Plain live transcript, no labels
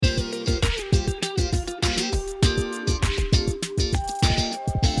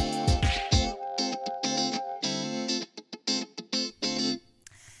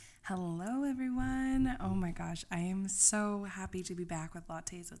my gosh, I am so happy to be back with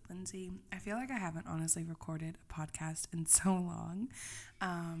Lattes with Lindsay. I feel like I haven't honestly recorded a podcast in so long.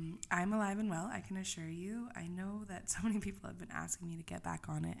 I'm alive and well, I can assure you. I know that so many people have been asking me to get back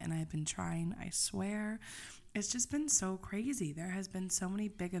on it, and I've been trying, I swear. It's just been so crazy. There has been so many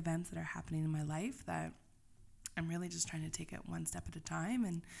big events that are happening in my life that I'm really just trying to take it one step at a time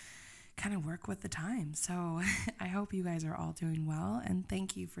and kind of work with the time. So I hope you guys are all doing well, and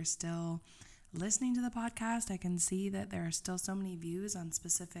thank you for still listening to the podcast. I can see that there are still so many views on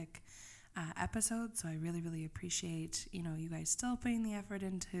specific episodes, so I really, really appreciate, you guys still putting the effort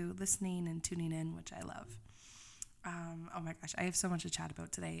into listening and tuning in, which I love. Oh my gosh, I have so much to chat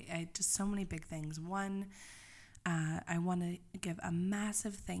about today. Just so many big things. One, I want to give a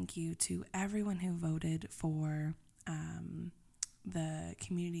massive thank you to everyone who voted for the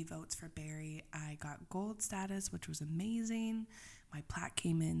community votes for Barrie. I got gold status, which was amazing. My plaque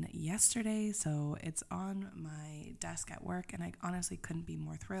came in yesterday, so it's on my desk at work, and I honestly couldn't be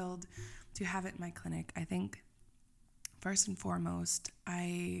more thrilled to have it in my clinic. I think, first and foremost,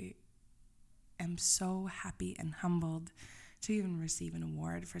 I am so happy and humbled to even receive an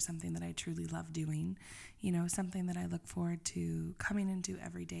award for something that I truly love doing, something that I look forward to coming into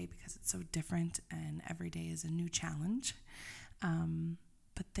every day because it's so different and every day is a new challenge.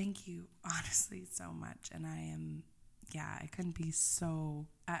 But thank you honestly so much. And I'm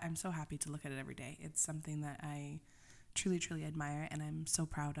so happy to look at it every day. It's something that I truly, truly admire and I'm so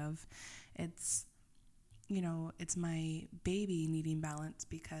proud of. It's my baby needing balance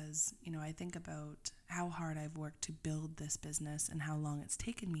because, I think about how hard I've worked to build this business and how long it's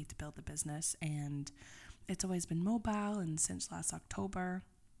taken me to build the business. And it's always been mobile. And since last October,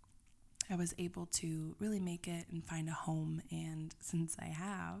 I was able to really make it and find a home. And since I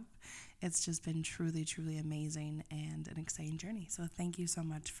have, it's just been truly, truly amazing and an exciting journey. So thank you so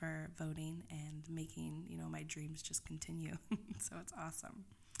much for voting and making, my dreams just continue. So it's awesome.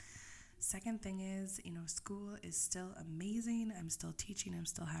 Second thing is, school is still amazing. I'm still teaching. I'm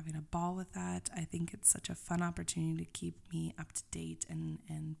still having a ball with that. I think it's such a fun opportunity to keep me up to date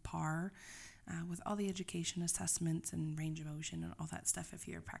and par with all the education assessments and range of motion and all that stuff. If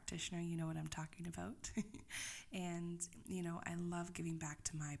you're a practitioner, you know what I'm talking about. And, I love giving back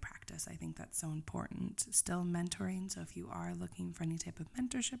to my practice. I think that's so important. Still mentoring. So if you are looking for any type of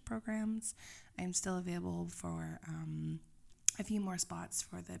mentorship programs, I'm still available for a few more spots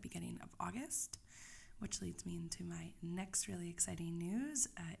for the beginning of August, which leads me into my next really exciting news.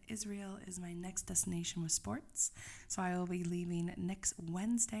 Israel is my next destination with sports. So I will be leaving next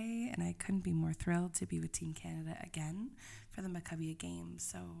Wednesday, and I couldn't be more thrilled to be with Team Canada again for the Maccabiah Games.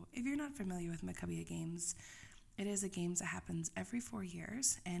 So if you're not familiar with Maccabiah Games, it is a games that happens every 4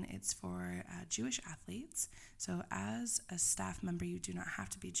 years, and it's for Jewish athletes. So as a staff member, you do not have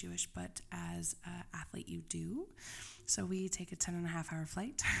to be Jewish, but as an athlete, you do. So we take a 10.5-hour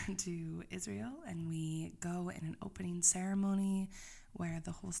flight to Israel, and we go in an opening ceremony where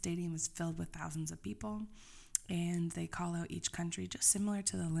the whole stadium is filled with thousands of people, and they call out each country just similar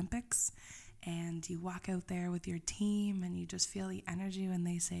to the Olympics. And you walk out there with your team and you just feel the energy when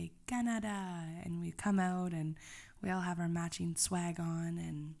they say Canada, and we come out and we all have our matching swag on,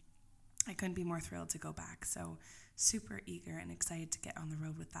 and I couldn't be more thrilled to go back. So super eager and excited to get on the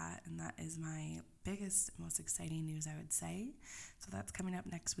road with that, and that is my biggest, most exciting news, I would say. So that's coming up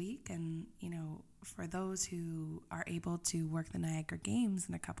next week, and for those who are able to work the Niagara Games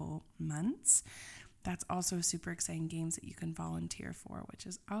in a couple months, that's also super exciting games that you can volunteer for, which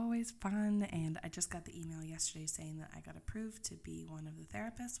is always fun. And I just got the email yesterday saying that I got approved to be one of the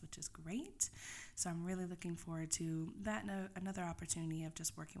therapists, which is great. So I'm really looking forward to that. Another opportunity of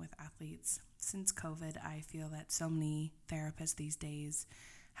just working with athletes. Since COVID, I feel that so many therapists these days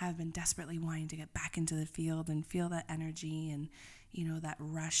have been desperately wanting to get back into the field and feel that energy and, that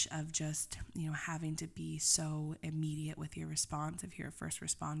rush of just, having to be so immediate with your response if you're a first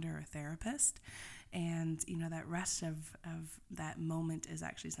responder or a therapist. And, that rush of that moment is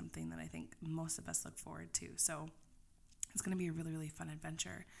actually something that I think most of us look forward to. So it's going to be a really, really fun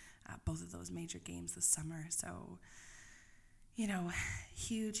adventure, both of those major games this summer. So,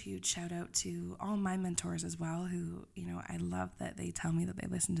 huge shout out to all my mentors as well, who, I love that they tell me that they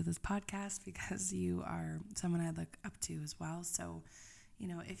listen to this podcast because you are someone I look up to as well. So,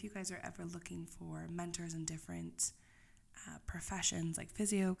 if you guys are ever looking for mentors in different professions like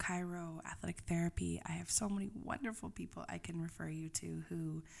physio, chiro, athletic therapy, I have so many wonderful people I can refer you to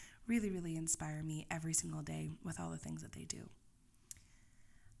who really, really inspire me every single day with all the things that they do.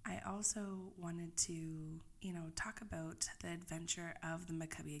 I also wanted to, talk about the adventure of the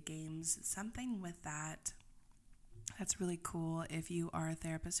Maccabiah Games. Something with that That's really cool if you are a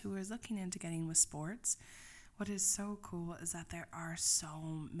therapist who is looking into getting with sports. What is so cool is that there are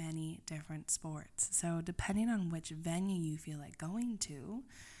so many different sports. So, depending on which venue you feel like going to,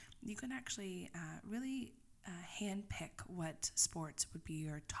 you can actually really handpick what sports would be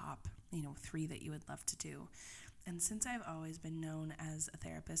your top, 3 that you would love to do. And since I've always been known as a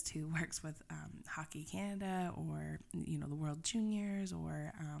therapist who works with Hockey Canada or, the World Juniors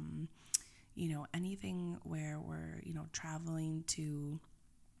or, anything where we're, traveling to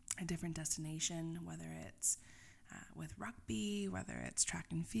a different destination, whether it's with rugby, whether it's track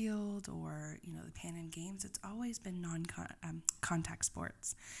and field, or the Pan Am Games, it's always been non-contact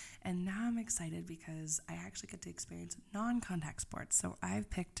sports. And now I'm excited because I actually get to experience non-contact sports. So I've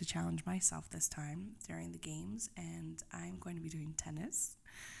picked to challenge myself this time during the games, and I'm going to be doing tennis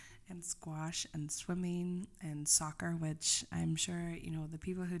and squash and swimming and soccer, which I'm sure the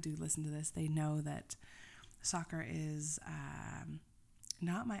people who do listen to this, they know that soccer is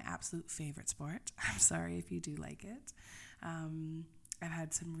not my absolute favorite sport. I'm sorry if you do like it. I've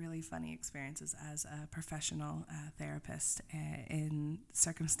had some really funny experiences as a professional therapist in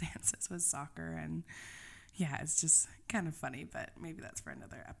circumstances with soccer, and yeah, it's just kind of funny, but maybe that's for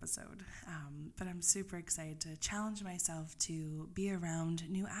another episode. But I'm super excited to challenge myself to be around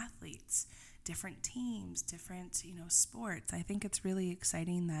new athletes, different teams, different, sports. I think it's really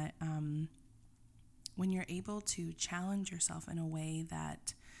exciting that when you're able to challenge yourself in a way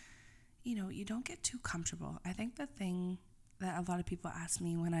that, you don't get too comfortable. I think the thing that a lot of people asked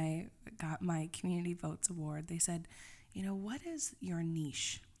me when I got my Community Votes Award, they said, what is your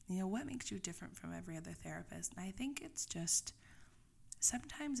niche? What makes you different from every other therapist? And I think it's just,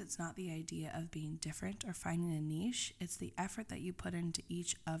 sometimes it's not the idea of being different or finding a niche. It's the effort that you put into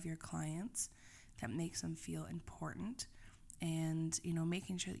each of your clients that makes them feel important. And,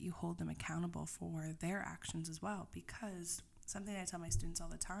 making sure that you hold them accountable for their actions as well. Because something I tell my students all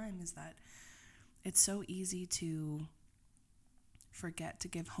the time is that it's so easy to forget to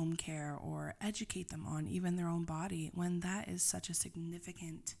give home care or educate them on even their own body when that is such a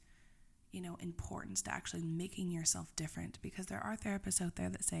significant, importance to actually making yourself different. Because there are therapists out there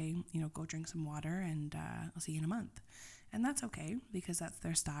that say, go drink some water and I'll see you in a month. And that's okay because that's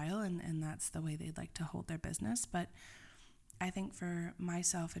their style and that's the way they'd like to hold their business. But I think for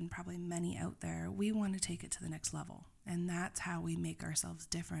myself and probably many out there, we want to take it to the next level. And that's how we make ourselves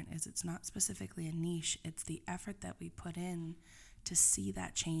different, is it's not specifically a niche, it's the effort that we put in to see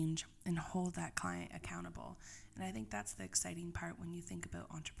that change and hold that client accountable. And I think that's the exciting part when you think about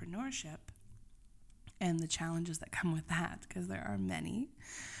entrepreneurship and the challenges that come with that, because there are many.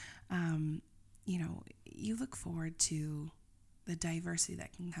 You look forward to the diversity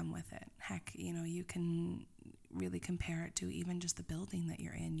that can come with it. Heck, you can really compare it to even just the building that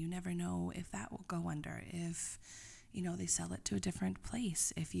you're in. You never know if that will go under, if, they sell it to a different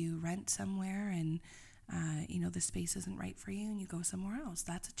place, if you rent somewhere and, the space isn't right for you and you go somewhere else.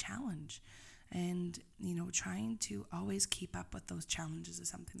 That's a challenge. And, trying to always keep up with those challenges is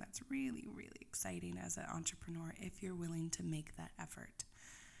something that's really, really exciting as an entrepreneur if you're willing to make that effort.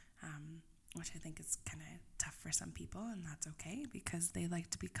 Which I think is kind of tough for some people, and that's okay because they like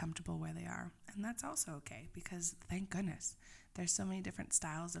to be comfortable where they are. And that's also okay because, thank goodness, there's so many different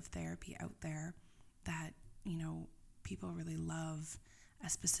styles of therapy out there that, people really love a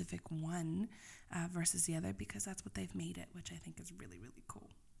specific one versus the other because that's what they've made it, which I think is really, really cool.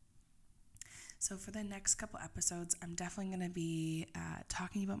 So for the next couple episodes, I'm definitely going to be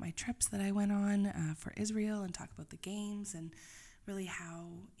talking about my trips that I went on for Israel and talk about the games and really how,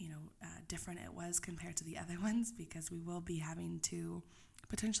 different it was compared to the other ones, because we will be having to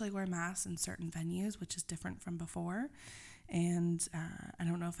potentially wear masks in certain venues, which is different from before. And I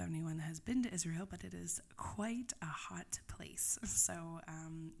don't know if anyone has been to Israel, but it is quite a hot place. So,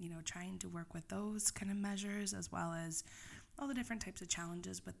 trying to work with those kind of measures as well as all the different types of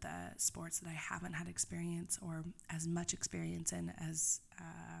challenges with the sports that I haven't had experience or as much experience in as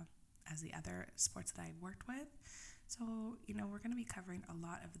the other sports that I've worked with. So, we're going to be covering a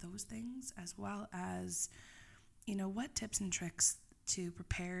lot of those things as well as, what tips and tricks to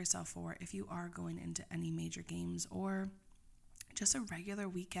prepare yourself for if you are going into any major games or just a regular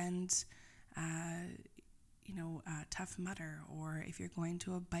weekend, Tough Mudder, or if you're going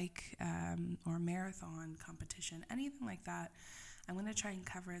to a bike or marathon competition, anything like that. I'm going to try and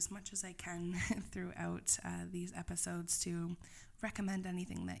cover as much as I can throughout these episodes to recommend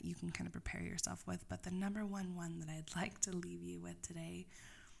anything that you can kind of prepare yourself with. But the number one that I'd like to leave you with today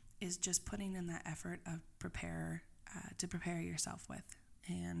is just putting in that effort of prepare yourself with.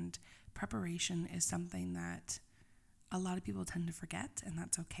 And preparation is something that a lot of people tend to forget, and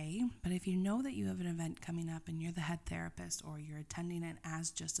that's okay. But if you know that you have an event coming up and you're the head therapist or you're attending it as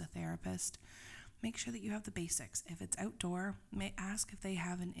just a therapist, make sure that you have the basics. If it's outdoor, ask if they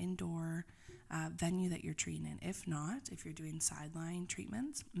have an indoor venue that you're treating in. If not, if you're doing sideline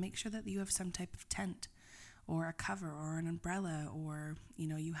treatments, make sure that you have some type of tent or a cover or an umbrella, or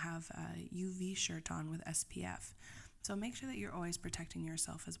you have a UV shirt on with SPF. So make sure that you're always protecting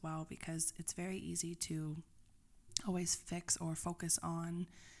yourself as well, because it's very easy to always fix or focus on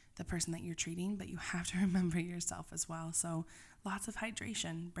the person that you're treating, but you have to remember yourself as well. So lots of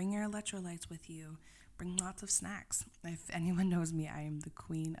hydration, bring your electrolytes with you, bring lots of snacks. If anyone knows me, I am the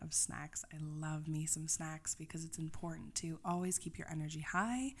queen of snacks. I love me some snacks because it's important to always keep your energy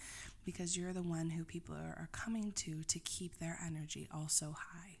high, because you're the one who people are coming to keep their energy also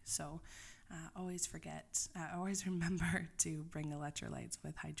high. So always remember to bring electrolytes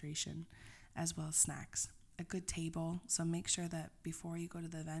with hydration as well as snacks. A good table. So make sure that before you go to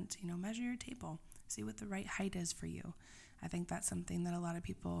the event, measure your table. See what the right height is for you. I think that's something that a lot of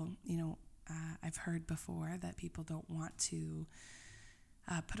people, I've heard before, that people don't want to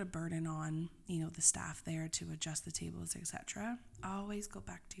put a burden on, the staff there to adjust the tables, etc. Always go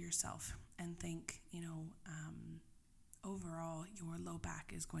back to yourself and think, overall, your low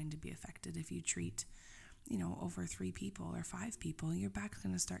back is going to be affected if you treat over 3 people or 5 people. Your back's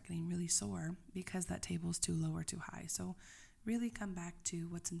going to start getting really sore because that table's too low or too high. So really come back to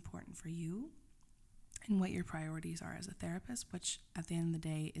what's important for you and what your priorities are as a therapist, which at the end of the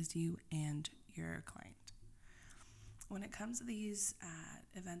day is you and your client. When it comes to these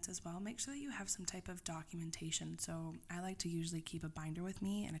events as well, make sure that you have some type of documentation. So I like to usually keep a binder with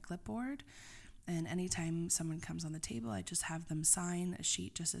me and a clipboard. And anytime someone comes on the table, I just have them sign a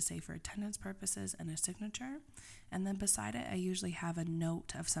sheet just to say for attendance purposes and a signature. And then beside it, I usually have a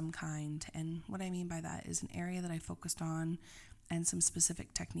note of some kind. And what I mean by that is an area that I focused on and some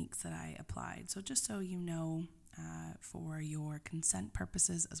specific techniques that I applied. So just so you know, for your consent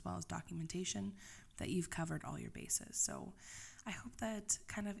purposes as well as documentation, that you've covered all your bases. So I hope that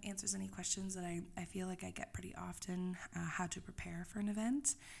kind of answers any questions that I feel like I get pretty often, how to prepare for an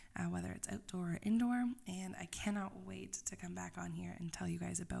event, whether it's outdoor or indoor. And I cannot wait to come back on here and tell you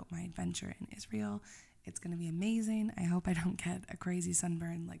guys about my adventure in Israel. It's going to be amazing. I hope I don't get a crazy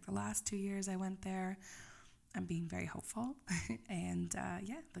sunburn like the last 2 years I went there. I'm being very hopeful. And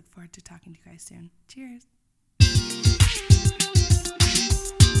look forward to talking to you guys soon. Cheers.